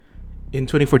In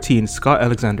 2014, Scott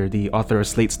Alexander, the author of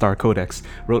Slate Star Codex,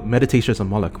 wrote Meditations on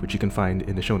Moloch, which you can find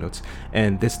in the show notes,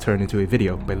 and this turned into a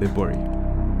video by Boeree.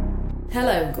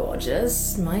 Hello,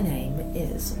 gorgeous. My name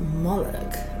is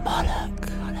Moloch. Moloch.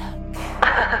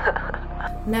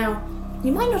 Now,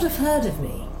 you might not have heard of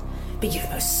me, but you've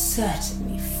most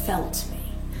certainly felt me.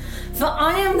 For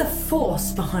I am the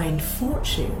force behind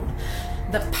fortune,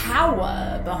 the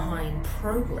power behind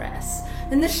progress,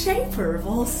 and the shaper of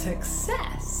all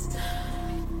success.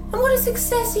 And what a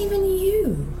success even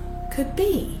you could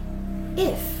be,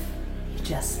 if you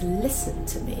just listen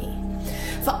to me.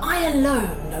 For I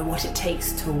alone know what it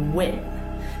takes to win,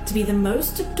 to be the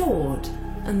most adored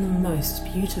and the most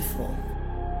beautiful.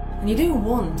 And you do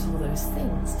want all those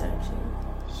things, don't you?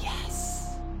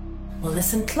 Yes. Well,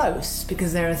 listen close,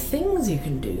 because there are things you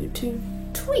can do to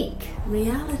tweak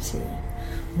reality.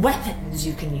 Weapons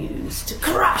you can use to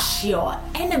crush your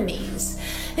enemies.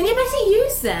 And you better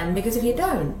use them, because if you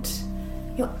don't,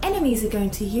 your enemies are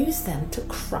going to use them to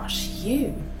crush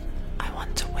you. I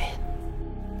want to win.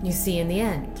 You see, in the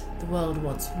end, the world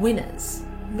wants winners,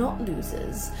 not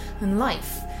losers. And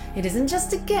life, it isn't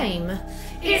just a game,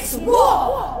 it's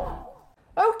war!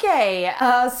 Okay,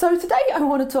 so today I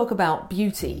want to talk about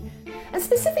beauty. And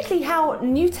specifically how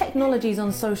new technologies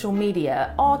on social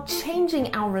media are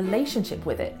changing our relationship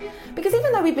with it. Because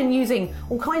even though we've been using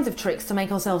all kinds of tricks to make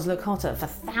ourselves look hotter for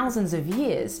thousands of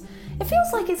years, it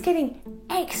feels like it's getting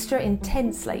extra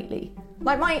intense lately.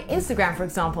 Like my Instagram, for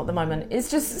example, at the moment, is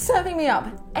just serving me up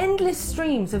endless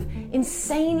streams of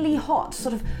insanely hot,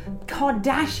 sort of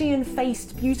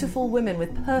Kardashian-faced beautiful women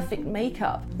with perfect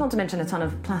makeup. Not to mention a ton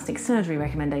of plastic surgery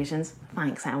recommendations.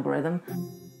 Thanks, algorithm.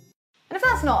 And if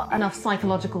that's not enough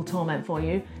psychological torment for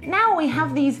you, now we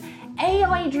have these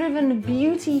AI-driven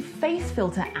beauty face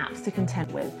filter apps to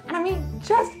contend with. And I mean,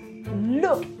 just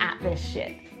look at this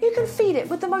shit. You can feed it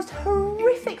with the most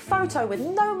horrific photo with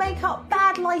no makeup,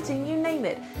 bad lighting, you name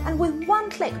it. And with one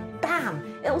click, bam,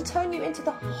 it'll turn you into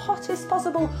the hottest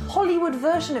possible Hollywood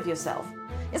version of yourself.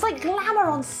 It's like glamour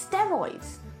on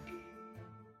steroids.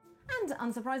 And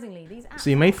unsurprisingly, these apps... So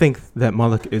you may think that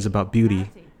Moloch is about beauty,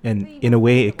 and in a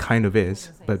way it kind of is,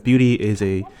 but beauty is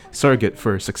a surrogate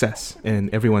for success,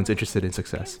 and everyone's interested in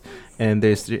success. And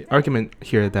there's the argument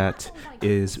here that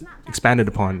is expanded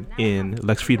upon in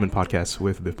Lex Friedman podcast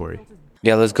with Boeree.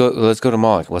 Yeah, let's go to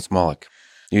Moloch. What's Moloch?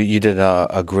 You did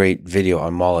a great video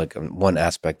on Moloch, one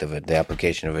aspect of it, the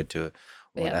application of it to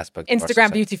one aspect of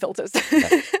Instagram beauty filters.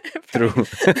 Yeah. Through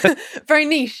very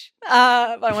niche.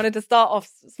 But I wanted to start off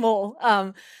small.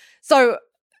 So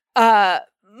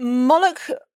Moloch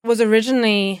was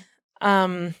originally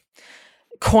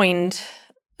coined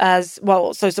as,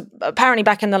 well, so apparently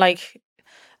back in the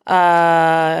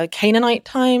Canaanite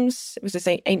times. It was this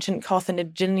ancient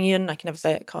Carthaginian, I can never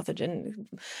say it, Carthaginian,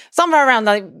 somewhere around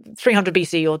 300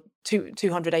 BC or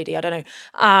 200 AD, I don't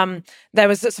know. There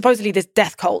was supposedly this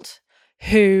death cult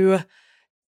who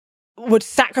would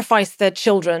sacrifice their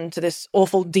children to this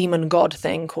awful demon god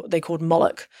thing they called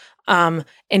Moloch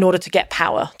in order to get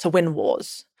power, to win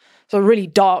wars. So really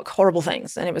dark, horrible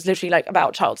things. And it was literally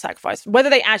about child sacrifice. Whether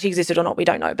they actually existed or not, we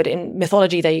don't know. But in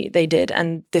mythology, they did.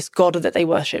 And this god that they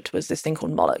worshipped was this thing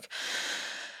called Moloch.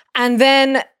 And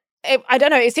then, I don't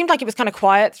know, it seemed like it was kind of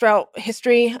quiet throughout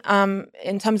history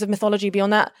in terms of mythology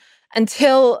beyond that.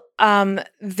 Until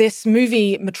this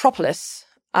movie, Metropolis,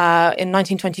 in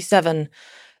 1927,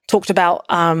 talked about...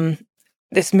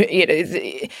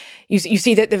 You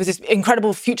see that there was this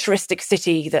incredible futuristic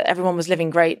city that everyone was living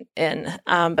great in,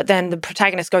 but then the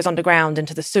protagonist goes underground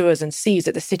into the sewers and sees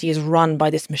that the city is run by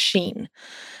this machine.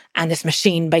 And this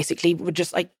machine basically would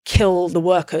just kill the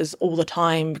workers all the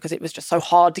time because it was just so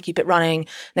hard to keep it running.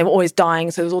 They were always dying.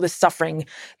 So there was all this suffering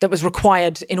that was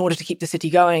required in order to keep the city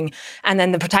going. And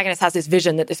then the protagonist has this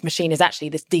vision that this machine is actually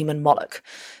this demon Moloch.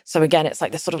 So again, it's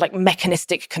this sort of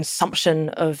mechanistic consumption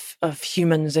of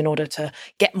humans in order to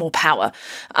get more power.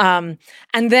 And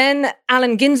then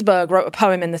Allen Ginsberg wrote a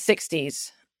poem in the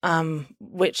 60s,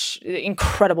 which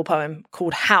incredible poem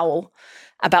called Howl,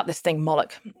 about this thing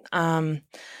Moloch.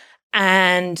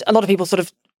 And a lot of people sort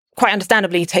of quite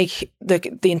understandably take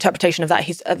the interpretation of that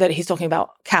he's talking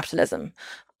about capitalism.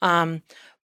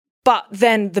 But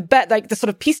then the sort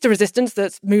of piece de resistance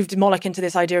that's moved Moloch into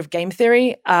this idea of game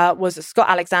theory was Scott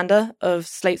Alexander of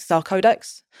Slate Star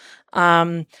Codex.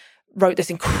 Wrote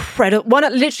this incredible one.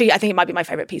 Literally, I think it might be my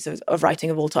favorite piece of writing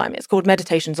of all time. It's called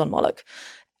Meditations on Moloch.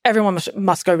 Everyone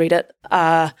must go read it.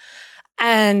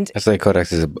 And Slate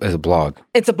Codex is a blog.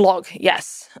 It's a blog,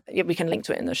 yes. We can link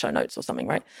to it in the show notes or something,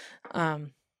 right?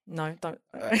 No, don't.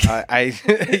 I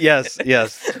yes,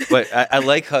 but I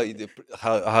like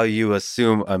how you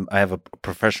assume I have a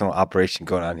professional operation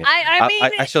going on here. I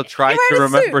mean, I shall try you're to in a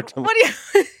remember suit. to. What do you?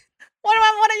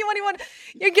 What do you want?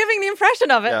 You're giving the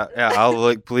impression of it. Yeah. I'll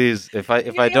like, please. If I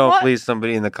know don't, what? please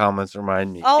somebody in the comments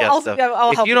remind me. I'll if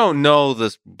help you don't know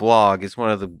this blog, it's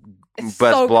one of the It's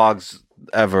best so good. blogs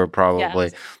ever. Probably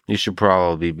Yes. you should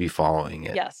probably be following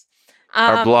it. Yes.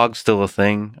 Are blogs still a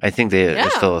thing? I think they're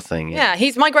still a thing. Yeah,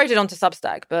 he's migrated onto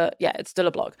Substack, but yeah, it's still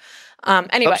a blog.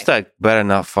 Anyway, Substack better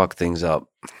not fuck things up.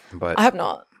 But I hope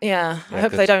not. Yeah, I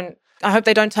hope 'cause- they don't. I hope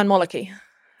they don't turn Molochy,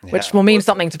 which Yeah. will mean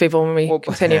something to people when we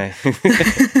continue.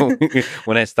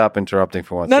 When I stop interrupting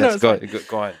for once. No, Yes, no,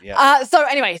 go on. Yeah. So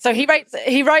anyway, so he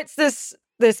writes this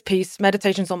piece,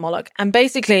 Meditations on Moloch, and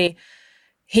basically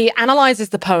he analyzes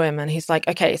the poem, and he's like,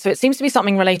 okay, so it seems to be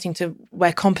something relating to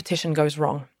where competition goes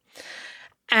wrong.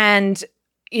 And,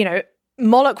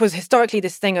 Moloch was historically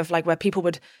this thing of like where people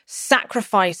would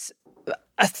sacrifice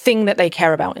a thing that they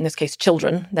care about, in this case,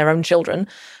 children, their own children,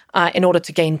 in order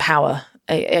to gain power,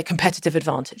 a competitive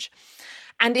advantage.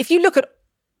 And if you look at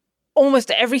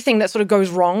almost everything that sort of goes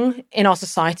wrong in our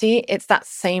society, it's that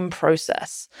same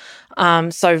process.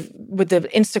 So with the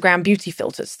Instagram beauty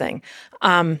filters thing,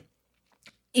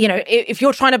 if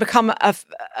you're trying to become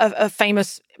a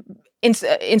famous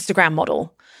Instagram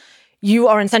model, you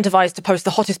are incentivized to post the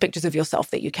hottest pictures of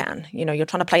yourself that you can. You're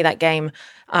trying to play that game.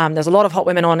 There's a lot of hot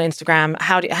women on Instagram.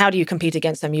 How do you compete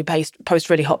against them? You post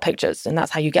really hot pictures, and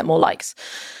that's how you get more likes.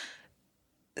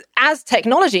 As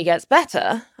technology gets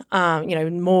better,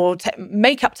 more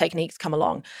makeup techniques come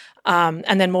along.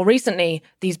 And then more recently,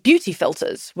 these beauty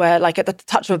filters, where like at the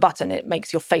touch of a button, it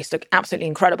makes your face look absolutely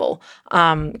incredible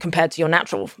compared to your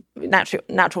natural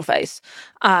face.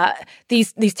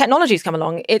 These technologies come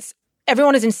along.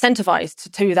 Everyone is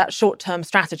incentivized to that short-term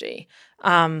strategy.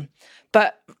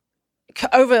 But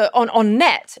over on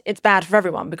net, it's bad for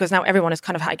everyone, because now everyone is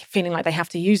kind of like feeling like they have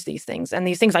to use these things. And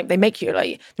these things, like, they make you,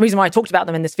 like, the reason why I talked about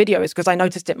them in this video is because I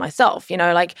noticed it myself.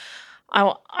 Like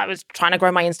I was trying to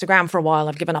grow my Instagram for a while.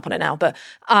 I've given up on it now. But,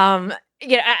 and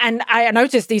I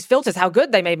noticed these filters, how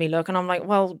good they made me look. And I'm like,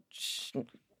 well,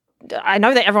 I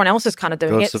know that everyone else is kind of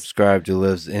doing it. Go subscribe to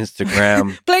Liv's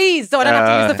Instagram. Please, so I don't have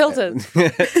to use the filters.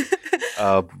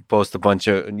 Post a bunch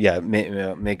of,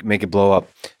 make it blow up.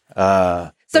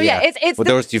 It's With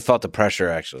those, you felt the pressure,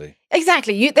 actually.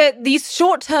 Exactly. These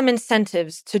short-term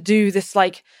incentives to do this,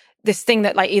 like, this thing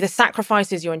that, like, either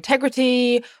sacrifices your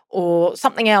integrity or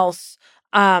something else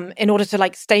in order to,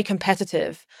 like, stay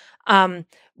competitive,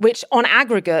 which on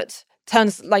aggregate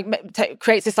turns, like,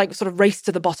 creates this, like, sort of race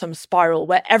to the bottom spiral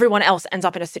where everyone else ends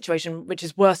up in a situation which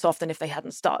is worse off than if they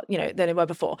hadn't started, than they were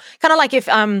before. Kind of like if,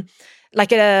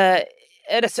 like at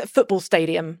a football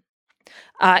stadium,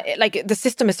 like the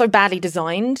system is so badly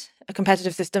designed, a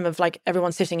competitive system of like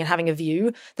everyone sitting and having a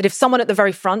view, that if someone at the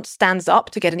very front stands up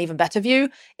to get an even better view,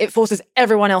 it forces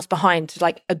everyone else behind to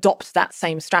like adopt that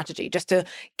same strategy just to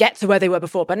get to where they were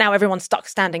before. But now everyone's stuck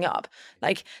standing up.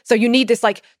 Like, so you need this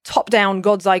like top-down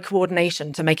God's eye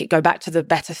coordination to make it go back to the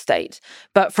better state.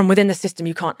 But from within the system,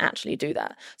 you can't actually do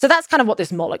that. So that's kind of what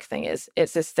this Moloch thing is.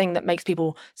 It's this thing that makes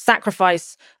people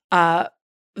sacrifice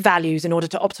values in order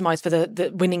to optimize for the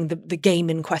winning the game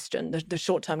in question, the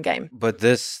short-term game. But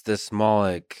this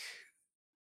Moloch,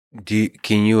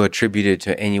 can you attribute it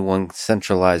to any one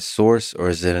centralized source, or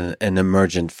is it an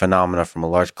emergent phenomena from a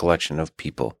large collection of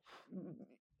people?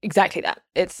 Exactly that.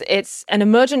 It's an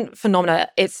emergent phenomena.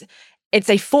 It's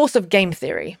a force of game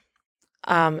theory.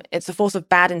 It's a force of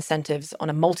bad incentives on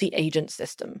a multi-agent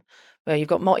system where you've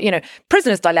got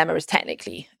Prisoner's Dilemma is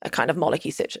technically a kind of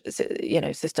Molochy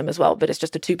system as well, but it's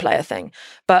just a two-player thing.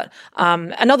 But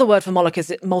another word for Moloch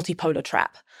is multipolar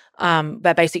trap,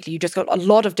 where basically you just got a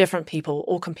lot of different people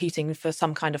all competing for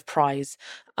some kind of prize.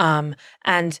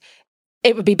 And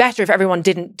it would be better if everyone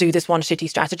didn't do this one shitty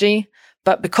strategy,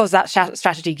 but because that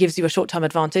strategy gives you a short-term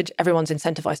advantage, everyone's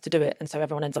incentivized to do it, and so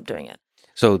everyone ends up doing it.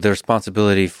 So the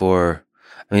responsibility for,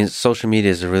 social media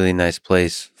is a really nice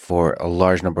place for a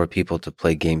large number of people to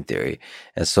play game theory.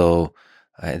 And so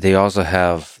they also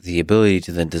have the ability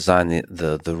to then design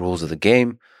the rules of the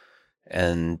game.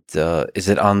 And is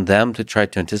it on them to try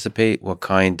to anticipate what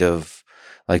kind of,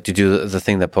 like, to do the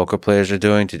thing that poker players are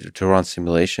doing, to run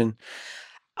simulation?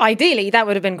 Ideally, that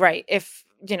would have been great if,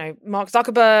 Mark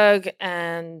Zuckerberg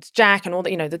and Jack and all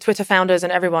the Twitter founders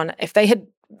and everyone, if they had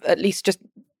at least just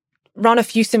run a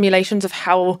few simulations of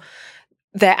how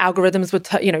their algorithms would,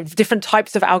 different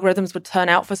types of algorithms would turn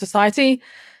out for society,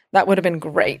 that would have been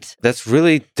great. That's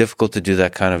really difficult to do,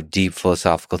 that kind of deep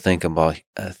philosophical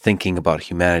thinking about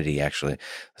humanity, actually.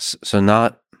 So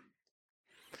not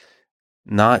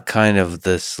not kind of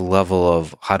this level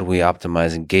of how do we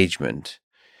optimize engagement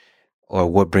or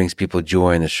what brings people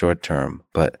joy in the short term,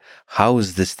 but how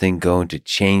is this thing going to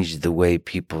change the way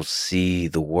people see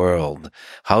the world?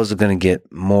 How is it going to get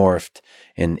morphed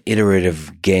and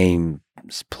iterative games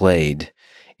played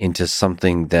into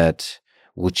something that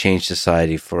will change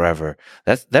society forever?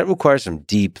 That requires some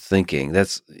deep thinking.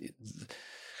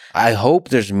 I hope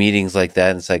there's meetings like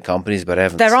that inside companies, but I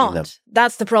haven't seen them.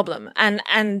 That's the problem.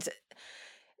 And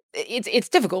it's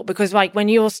difficult because, like, when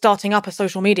you're starting up a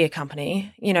social media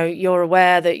company, you know, you're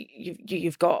aware that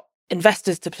you've got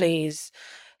investors to please,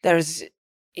 there's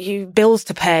bills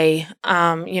to pay,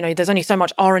 you know, there's only so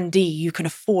much R&D you can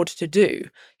afford to do.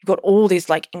 You've got all these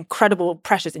like incredible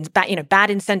pressures and bad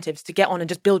incentives to get on and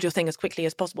just build your thing as quickly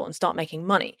as possible and start making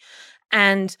money.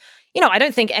 And, you know, I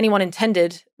don't think anyone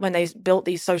intended when they built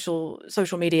these social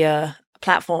media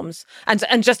platforms,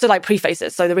 and just to like preface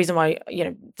this, so the reason why, you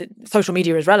know, the social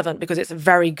media is relevant because it's a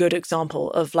very good example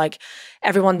of like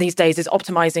everyone these days is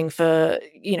optimizing for,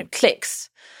 you know, clicks,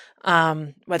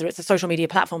 whether it's the social media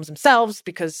platforms themselves,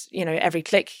 because, you know, every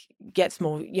click gets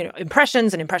more, you know,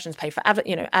 impressions, and impressions pay for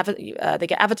they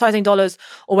get advertising dollars,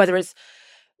 or whether it's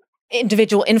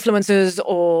individual influencers,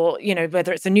 or, you know,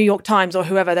 whether it's the New York Times or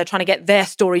whoever, they're trying to get their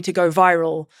story to go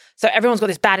viral. So everyone's got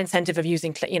this bad incentive of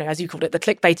using, you know, as you called it, the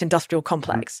clickbait industrial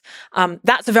complex.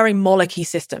 That's a very Moloch-y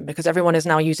system because everyone is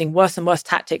now using worse and worse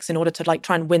tactics in order to like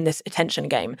try and win this attention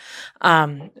game.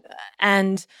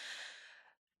 And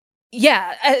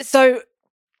yeah, so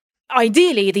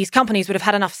ideally these companies would have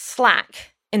had enough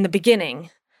slack in the beginning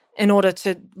in order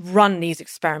to run these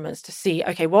experiments to see,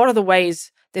 okay, what are the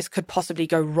ways this could possibly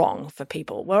go wrong for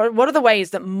people? What are the ways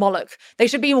that Moloch, they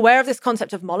should be aware of this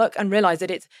concept of Moloch and realize that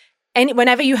it's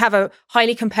whenever you have a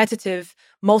highly competitive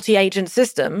multi-agent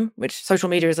system, which social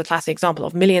media is a classic example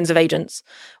of, millions of agents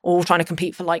all trying to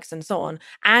compete for likes and so on,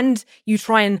 and you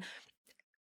try and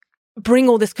bring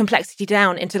all this complexity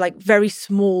down into like very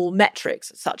small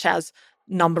metrics, such as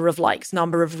number of likes,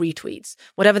 number of retweets,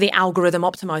 whatever the algorithm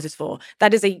optimizes for,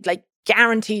 that is a like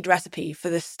guaranteed recipe for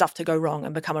this stuff to go wrong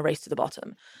and become a race to the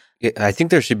bottom. Yeah, I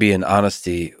think there should be an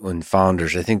honesty in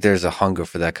founders. I think there's a hunger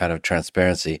for that kind of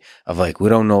transparency of like, we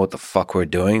don't know what the fuck we're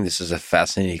doing. This is a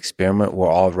fascinating experiment. We're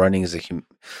all running as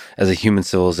a human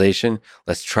civilization.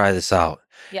 Let's try this out.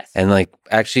 Yes. And like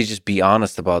actually just be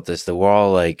honest about this, that we're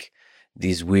all like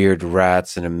these weird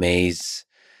rats in a maze.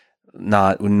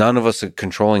 None of us are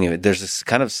controlling it. There's this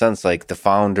kind of sense like the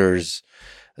founders,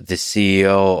 the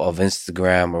CEO of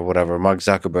Instagram or whatever, Mark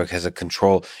Zuckerberg, has a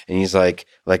control, and he's like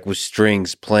with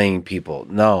strings playing people.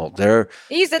 No,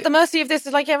 he's at the mercy of this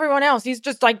like everyone else. He's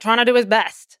just like trying to do his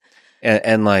best.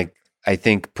 And like I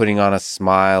think putting on a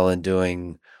smile and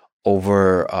doing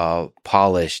over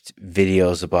polished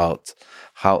videos about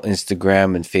how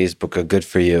Instagram and Facebook are good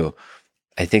for you,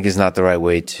 I think is not the right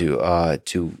way to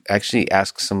actually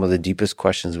ask some of the deepest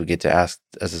questions we get to ask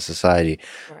as a society.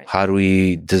 Right. How do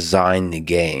we design the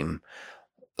game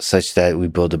such that we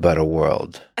build a better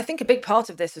world? I think a big part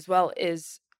of this as well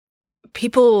is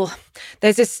people.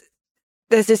 There's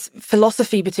this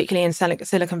philosophy, particularly in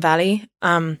Silicon Valley,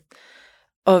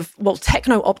 of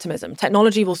techno-optimism.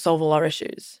 Technology will solve all our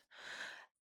issues.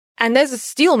 And there's a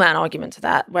steelman argument to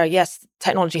that, where yes,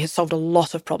 technology has solved a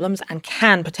lot of problems and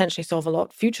can potentially solve a lot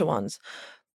of future ones,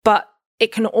 but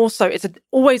it can also,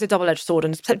 always a double-edged sword,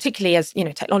 and particularly as, you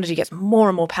know, technology gets more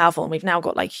and more powerful, and we've now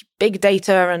got like big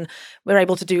data, and we're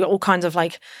able to do all kinds of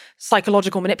like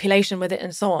psychological manipulation with it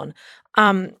and so on.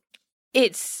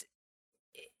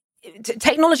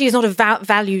 Technology is not a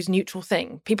values neutral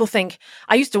thing. People think,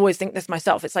 I used to always think this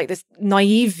myself, it's like this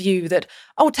naive view that,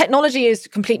 technology is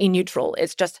completely neutral.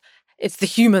 It's the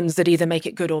humans that either make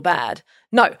it good or bad.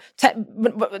 No, to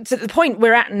the point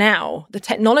we're at now, the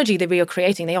technology that we are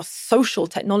creating, they are social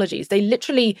technologies. They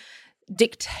literally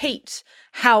dictate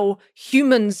how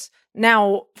humans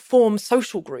now form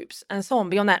social groups and so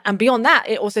on. Beyond that,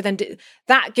 it also then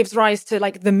that gives rise to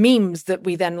like the memes that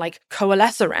we then like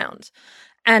coalesce around.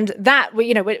 And that,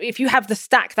 you know, if you have the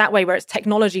stack that way, where it's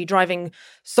technology driving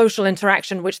social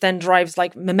interaction, which then drives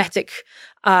like mimetic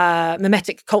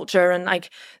culture and like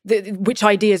which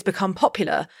ideas become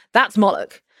popular, that's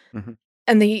Moloch. Mm-hmm.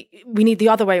 And we need the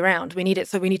other way around. We need it.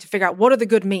 So we need to figure out what are the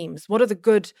good memes, what are the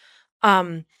good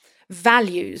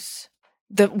values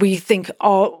that we think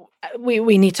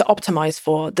we need to optimize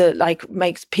for, that like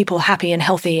makes people happy and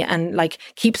healthy and like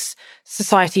keeps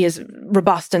society as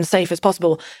robust and safe as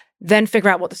possible. Then figure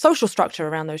out what the social structure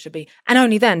around those should be. And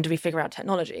only then do we figure out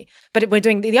technology. But we're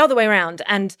doing the other way around.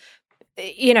 And,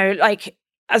 you know, like,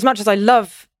 as much as I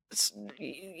love,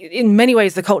 in many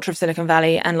ways, the culture of Silicon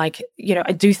Valley, and like, you know,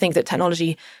 I do think that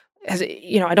technology has,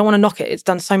 I don't want to knock it. It's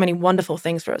done so many wonderful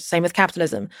things for us. Same with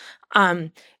capitalism.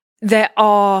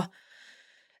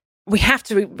 We have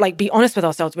to be honest with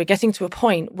ourselves. We're getting to a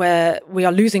point where we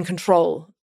are losing control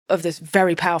of this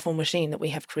very powerful machine that we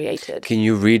have created. Can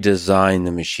you redesign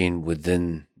the machine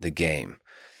within the game?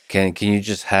 Can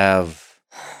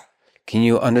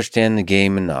you understand the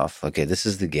game enough? Okay, this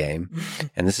is the game,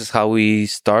 and this is how we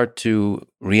start to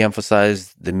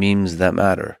reemphasize the memes that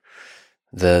matter,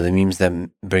 the memes that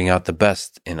bring out the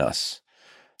best in us.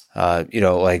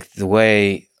 Like the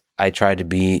way I try to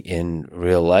be in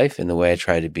real life and the way I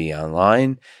try to be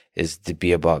online is to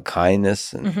be about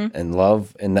kindness and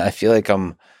love. And I feel like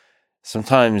I'm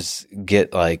sometimes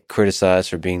get like criticized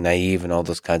for being naive and all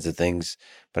those kinds of things,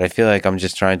 but I feel like I'm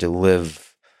just trying to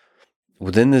live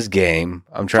within this game.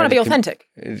 I'm trying to be authentic.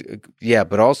 Yeah,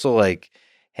 but also like,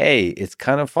 hey, it's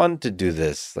kind of fun to do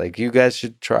this. Like, you guys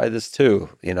should try this too.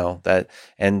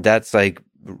 That's like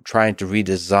trying to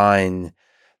redesign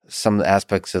some of the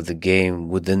aspects of the game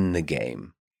within the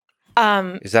game.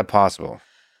 Is that possible?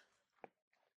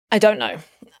 I don't know,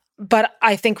 but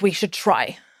I think we should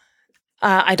try.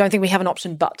 I don't think we have an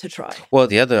option but to try. Well,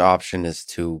 the other option is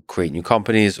to create new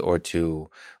companies or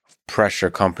to pressure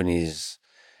companies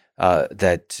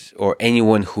or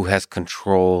anyone who has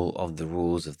control of the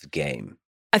rules of the game.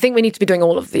 I think we need to be doing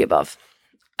all of the above.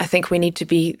 I think we need to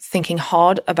be thinking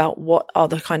hard about what are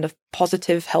the kind of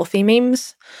positive, healthy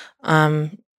memes.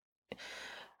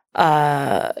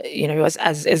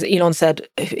 As Elon said,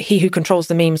 he who controls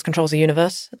the memes controls the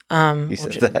universe. He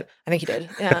said that? I think he did,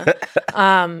 yeah.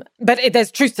 But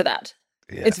there's truth to that.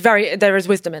 Yeah. There is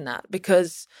wisdom in that,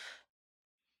 because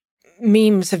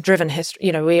memes have driven history.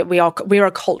 We are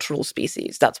a cultural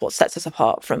species. That's what sets us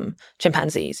apart from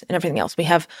chimpanzees and everything else. We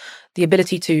have the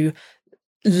ability to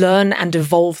learn and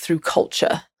evolve through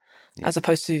culture, as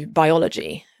opposed to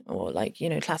biology or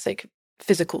classic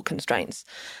physical constraints.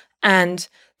 And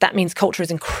that means culture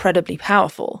is incredibly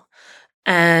powerful,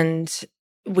 and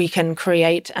we can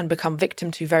create and become victim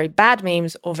to very bad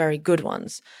memes or very good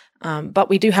ones. But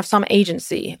we do have some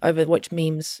agency over which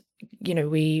memes,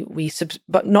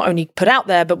 but not only put out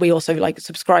there, but we also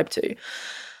subscribe to.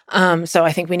 So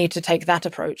I think we need to take that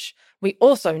approach. We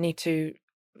also need to,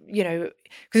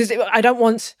 because I don't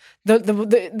want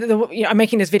I'm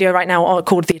making this video right now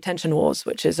called The Attention Wars,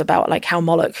 which is about how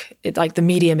Moloch, the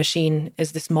media machine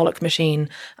is this Moloch machine.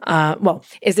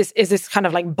 Is this kind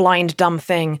of blind, dumb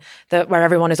thing where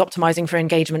everyone is optimizing for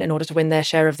engagement in order to win their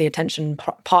share of the attention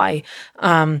pie.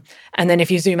 And then if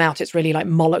you zoom out, it's really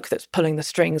Moloch that's pulling the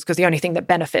strings, because the only thing that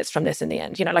benefits from this in the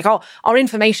end, our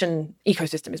information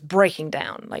ecosystem is breaking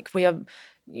down.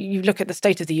 You look at the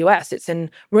state of the US,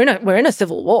 we're in a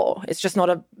civil war. It's just not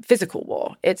a physical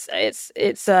war. It's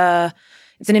an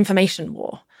information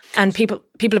war. And people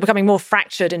are becoming more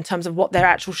fractured in terms of what their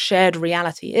actual shared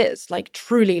reality is.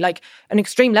 Truly, an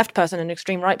extreme left person and an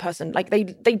extreme right person,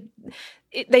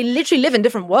 they literally live in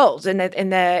different worlds in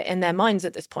their minds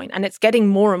at this point, and it's getting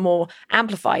more and more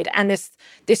amplified. And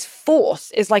this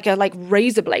force is like a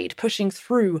razor blade pushing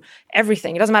through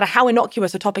everything. It doesn't matter how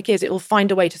innocuous a topic is; it will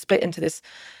find a way to split into this,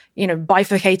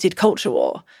 bifurcated culture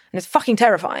war, and it's fucking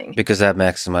terrifying. Because that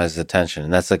maximizes attention,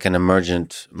 and that's an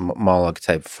emergent Moloch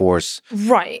type force,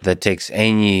 right? That takes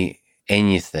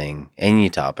anything, any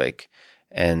topic,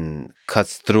 and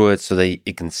cuts through it so that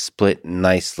it can split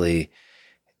nicely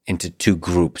into two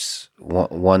groups.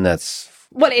 One that's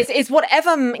it's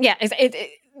whatever. Yeah,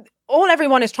 all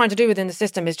everyone is trying to do within the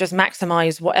system is just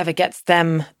maximize whatever gets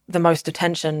them the most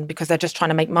attention, because they're just trying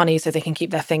to make money so they can keep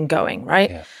their thing going,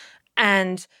 right? Yeah.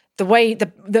 And the way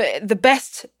the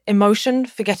best emotion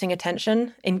for getting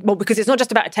attention because it's not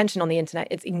just about attention on the internet,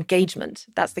 it's engagement.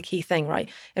 That's the key thing, right?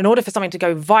 In order for something to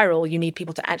go viral, you need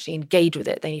people to actually engage with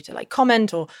it. They need to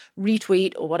comment or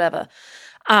retweet or whatever.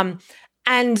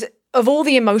 And of all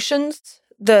the emotions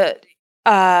that,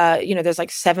 there's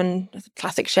 7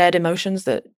 classic shared emotions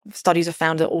that studies have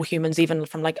found that all humans, even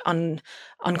from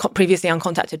previously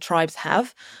uncontacted tribes,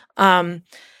 have.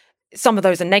 Some of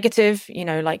those are negative,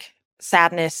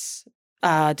 sadness,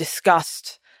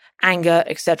 disgust, anger,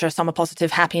 etc. Some are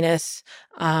positive, happiness,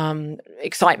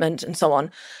 excitement, and so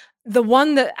on. The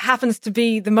one that happens to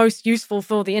be the most useful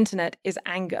for the internet is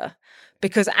anger,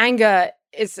 because anger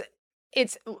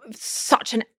it's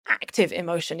such an active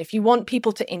emotion. If you want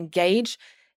people to engage,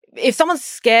 if someone's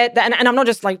scared, and I'm not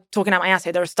just talking out my ass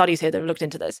here, there are studies here that have looked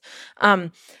into this.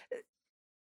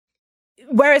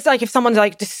 Whereas if someone's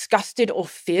disgusted or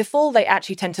fearful, they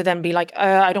actually tend to then be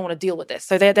I don't want to deal with this.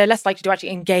 So they're less likely to actually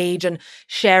engage and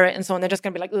share it and so on. They're just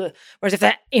going to be ugh. Whereas if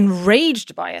they're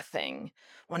enraged by a thing,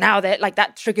 well, now they're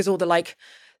that triggers all the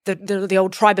the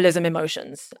old tribalism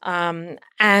emotions.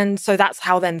 And so that's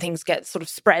how then things get sort of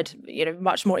spread,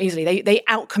 much more easily. They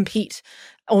outcompete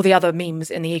all the other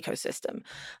memes in the ecosystem.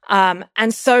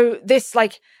 And so this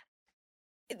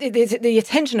the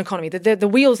attention economy, the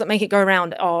wheels that make it go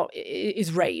around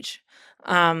is rage.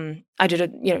 I did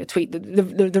a tweet.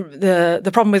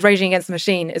 The problem with raging against the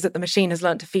machine is that the machine has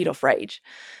learned to feed off rage,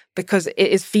 because it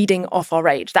is feeding off our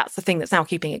rage. That's the thing that's now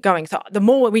keeping it going. So the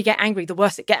more we get angry, the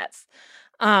worse it gets.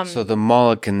 So the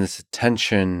Moloch in this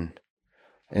attention,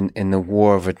 in the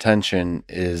war of attention,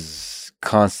 is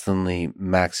constantly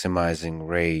maximizing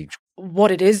rage.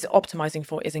 What it is optimizing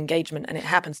for is engagement, and it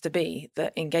happens to be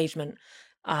that engagement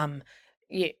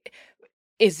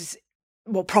is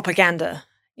propaganda.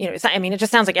 It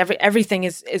just sounds like everything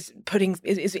is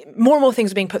more and more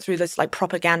things are being put through this like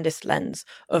propagandist lens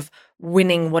of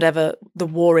winning whatever the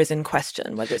war is in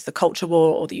question, whether it's the culture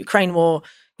war or the Ukraine war.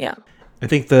 Yeah. I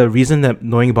think the reason that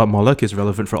knowing about Moloch is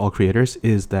relevant for all creators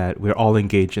is that we're all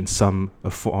engaged in some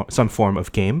form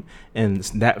of game, and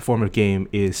that form of game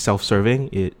is self-serving.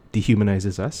 It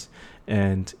dehumanizes us,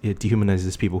 and it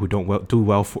dehumanizes people who don't do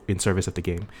well in service of the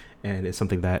game, and it's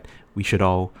something that we should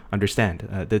all understand.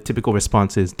 The typical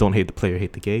response is don't hate the player,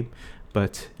 hate the game,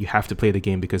 but you have to play the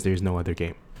game because there's no other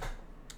game.